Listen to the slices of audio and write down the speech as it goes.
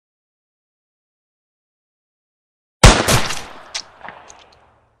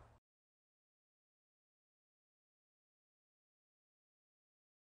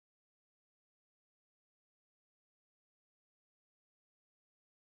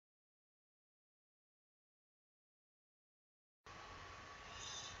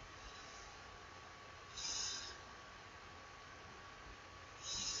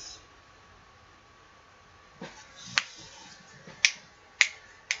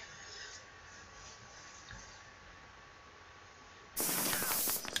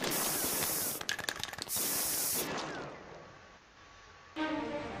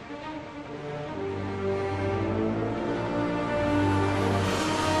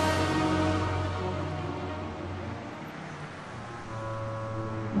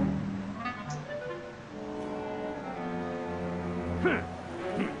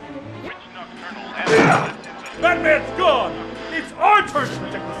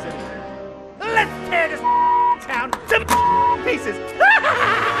pieces!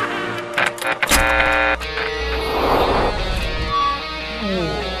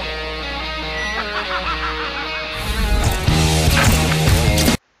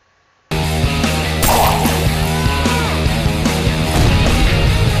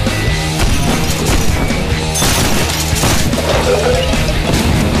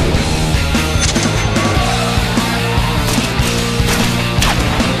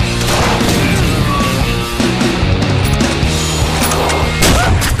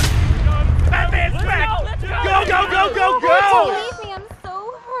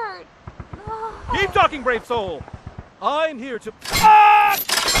 Keep talking, brave soul! I'm here to... Ah!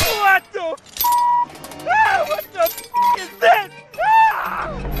 What the ah! What the is this?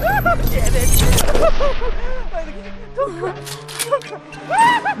 Ah! Get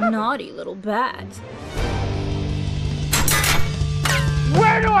it! Naughty little bat.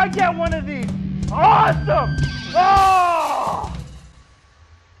 Where do I get one of these? Awesome! Oh!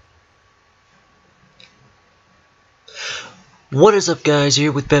 What is up, guys? Here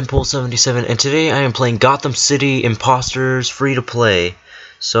with B.E.M.Pool 77, and today I am playing Gotham City Impostors free to play.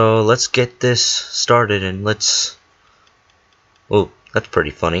 So let's get this started and let's... Oh, that's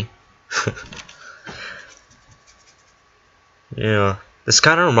pretty funny. Yeah, this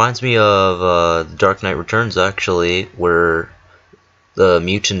kind of reminds me of Dark Knight Returns, actually, where the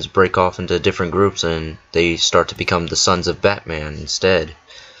mutants break off into different groups and they start to become the Sons of Batman instead.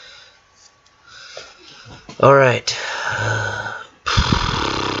 Alright.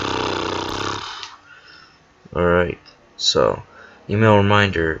 Alright, so email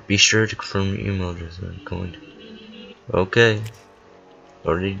reminder, be sure to confirm your email address. I'm going to... Okay,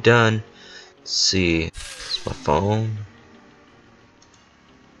 already done. Let's see, it's my phone.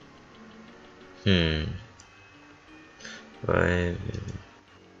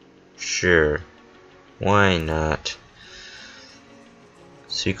 Sure, why not?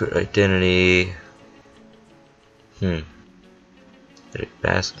 Secret identity.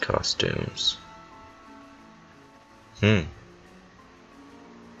 Mask costumes.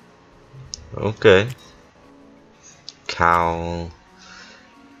 Okay. Cowl.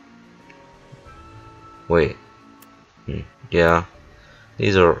 Wait. Yeah.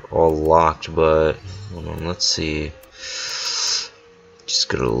 These are all locked, but hold on, let's see. Just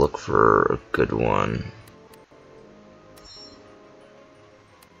gotta look for a good one.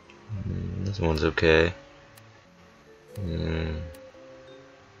 This one's okay.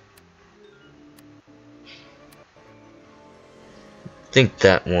 I think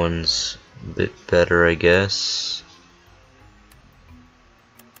that one's a bit better, I guess.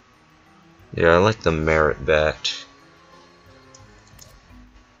 Yeah, I like the merit bat.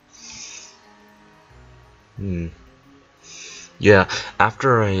 Yeah,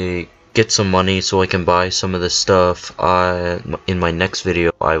 after I get some money so I can buy some of this stuff, in my next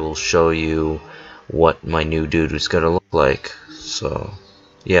video I will show you what my new dude is gonna look like. So,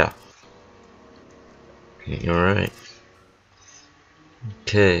 yeah. Alright.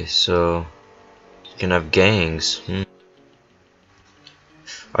 Okay, so you can have gangs.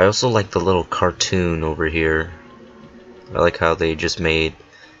 I also like the little cartoon over here. I like how they just made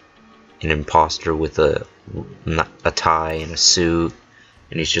an imposter with a tie and a suit,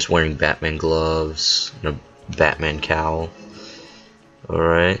 and he's just wearing Batman gloves and a Batman cowl.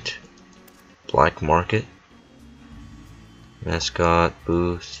 Alright. Black market. Mascot,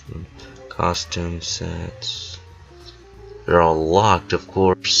 booth, costume sets. They're all locked, of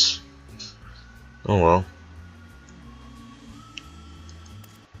course. Oh well.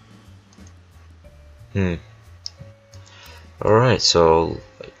 Alright, so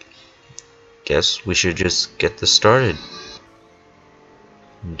I guess we should just get this started.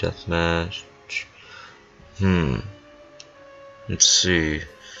 Deathmatch. Let's see.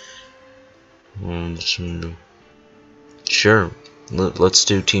 Sure. Let's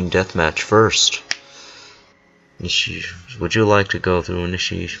do team deathmatch first. Would you like to go through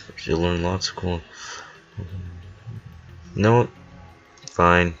initiation? You'll learn lots of cool. No,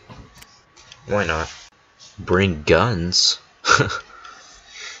 fine. Why not? Bring guns.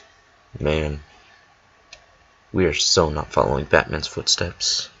 Man, we are so not following Batman's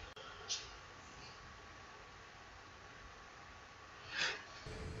footsteps.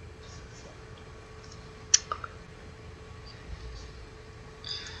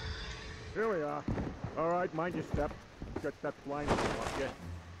 Here we are. Alright, mind your step. Get that blind off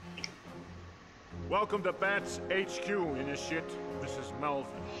you. Welcome to Bat's HQ, Initiate. This is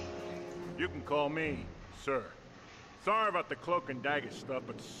Melvin. You can call me, sir. Sorry about the cloak and dagger stuff,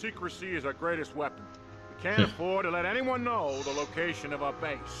 but secrecy is our greatest weapon. We can't afford to let anyone know the location of our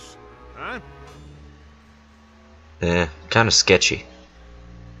base. Huh? kind of sketchy.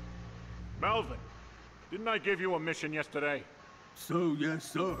 Melvin, didn't I give you a mission yesterday? So,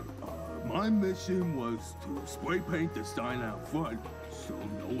 yes, sir. My mission was to spray paint the sign out front so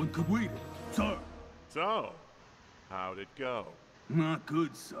no one could read it, sir. So, how'd it go? Not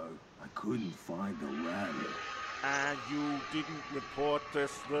good, sir. I couldn't find the ladder. And you didn't report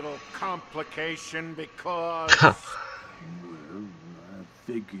this little complication because... Well, I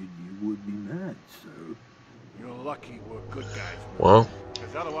figured you would be mad, sir. You're lucky we're good guys. Well,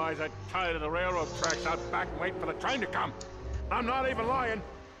 Because otherwise I'd tie to the railroad tracks out back and wait for the train to come. I'm not even lying.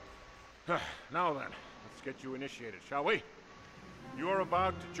 Now then, let's get you initiated, shall we? You're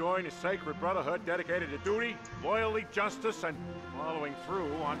about to join a sacred brotherhood dedicated to duty, loyalty, justice, and following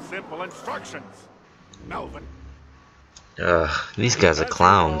through on simple instructions. Melvin. these guys are As you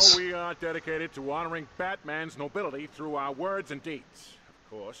clowns. know, we are dedicated to honoring Batman's nobility through our words and deeds.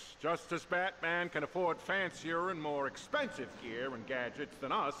 Of course, just as Batman can afford fancier and more expensive gear and gadgets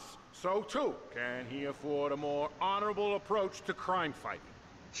than us, so too can he afford a more honorable approach to crime fighting.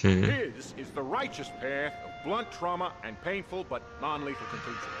 His is the righteous path of blunt trauma and painful but non-lethal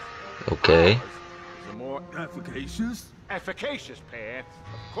contusions. Okay. Ours is a more efficacious path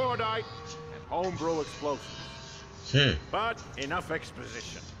of cordite and homebrew explosives. But enough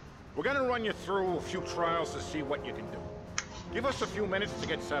exposition. We're gonna run you through a few trials to see what you can do. Give us a few minutes to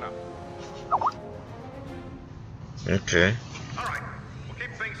get set up. Okay. All right, we'll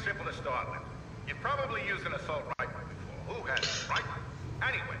keep things simple to start with. You've probably used an assault rifle before. Who hasn't, right?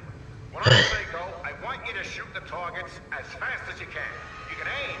 Anyway, when I say go, I want you to shoot the targets as fast as you can. You can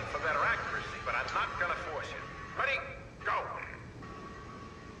aim for better accuracy, but I'm not gonna force you. Ready? Go!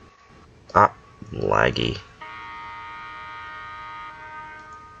 Ah, laggy.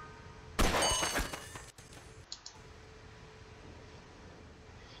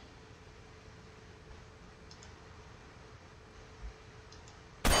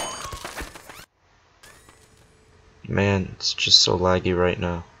 Man, it's just so laggy right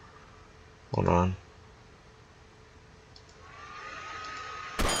now. Hold on.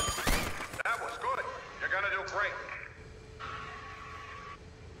 That was good. You're gonna do great.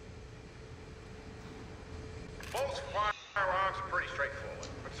 Most firearms are pretty straightforward,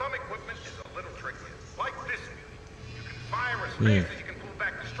 but some equipment is a little trickier. Like this beauty. You can fire as fast as you can pull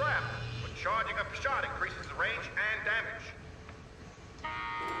back the strap, but charging up a shot increases the range and damage.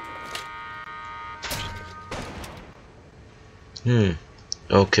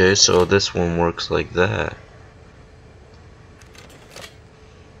 Okay, so this one works like that.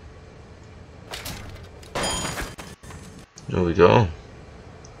 There we go.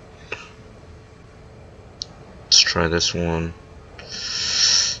 Let's try this one.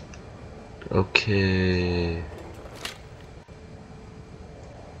 Okay.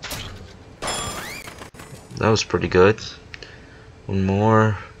 That was pretty good. One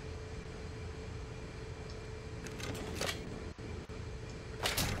more.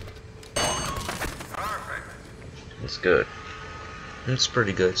 That's good. That's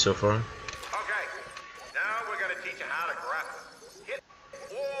pretty good so far. Okay, now we're gonna teach you how to grapple. Hit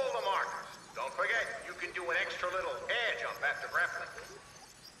all the markers. Don't forget, you can do an extra little air jump after grappling.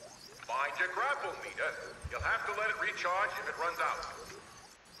 Find your grapple meter. You'll have to let it recharge if it runs out.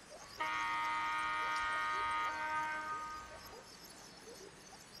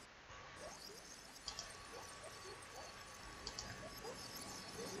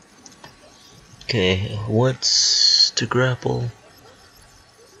 Okay, what's to grapple?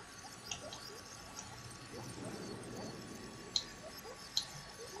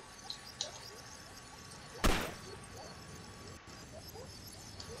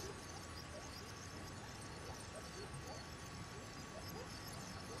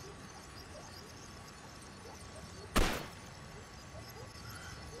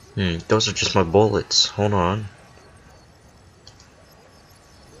 Those are just my bullets. Hold on.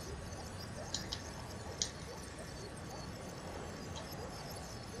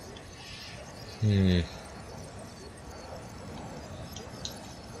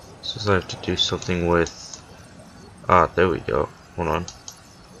 So I have to do something with... Ah, there we go. Hold on.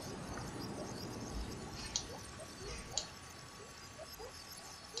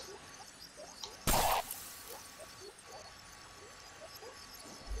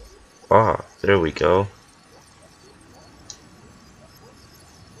 Ah, there we go.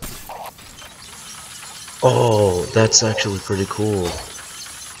 Oh, that's actually pretty cool.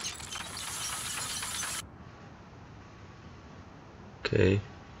 Okay.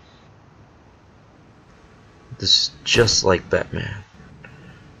 This is just like Batman.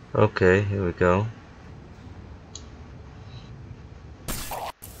 Okay, here we go.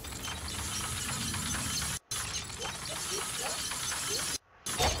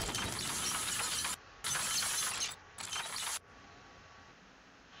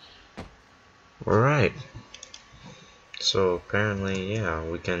 Alright. So apparently, yeah,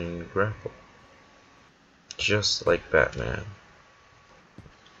 we can grapple. Just like Batman.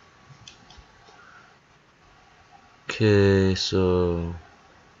 Okay, so...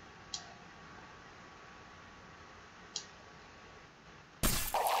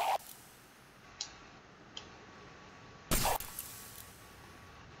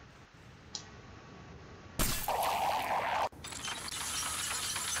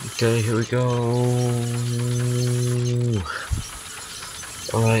 Okay, here we go.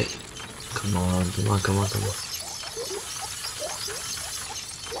 Alright. Come on, come on, come on, come on.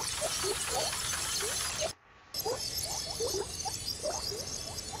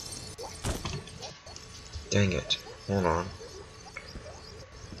 Dang it. Hold on.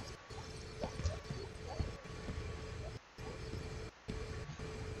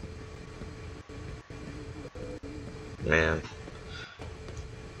 Man.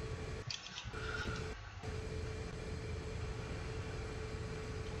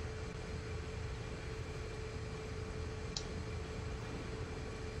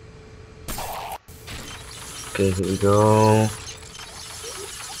 Okay, here we go.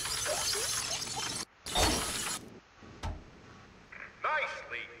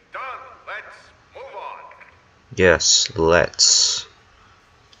 Nicely done. Let's move on. Yes, let's.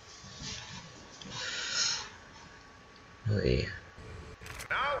 Hey.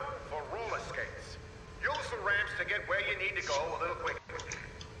 Now for roller skates. Use the ramps to get where you need to go a little quicker.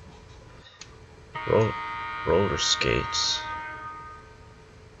 Roller skates.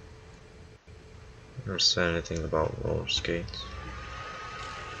 Never said anything about roller skates.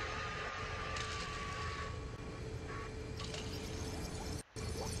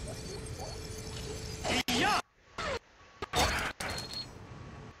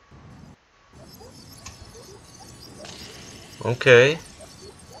 Okay.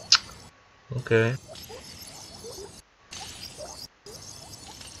 Okay.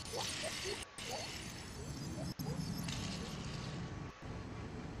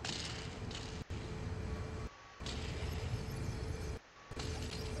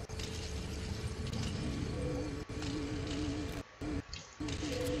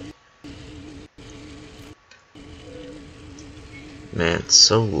 Man, it's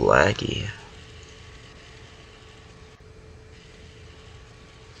so laggy.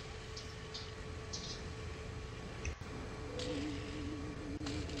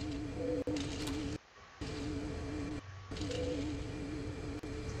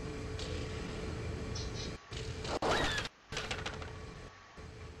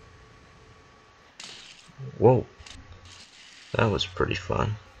 Whoa, that was pretty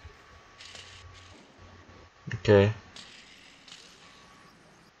fun. Okay.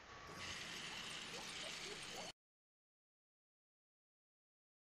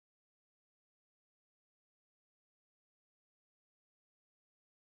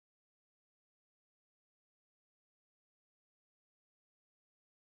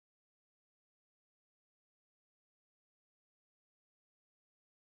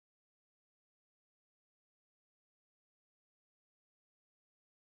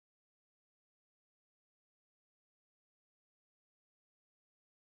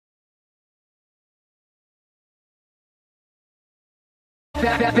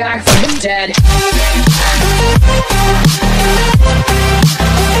 Back from the dead.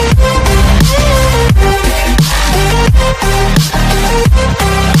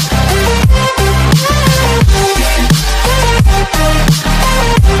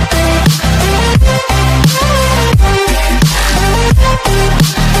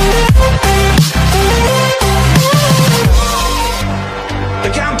 The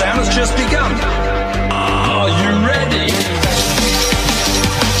countdown has just begun. Are you ready?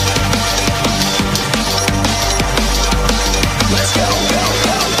 Let's go, go,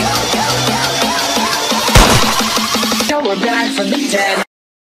 go, go, go, go, go. Now we're back from the dead.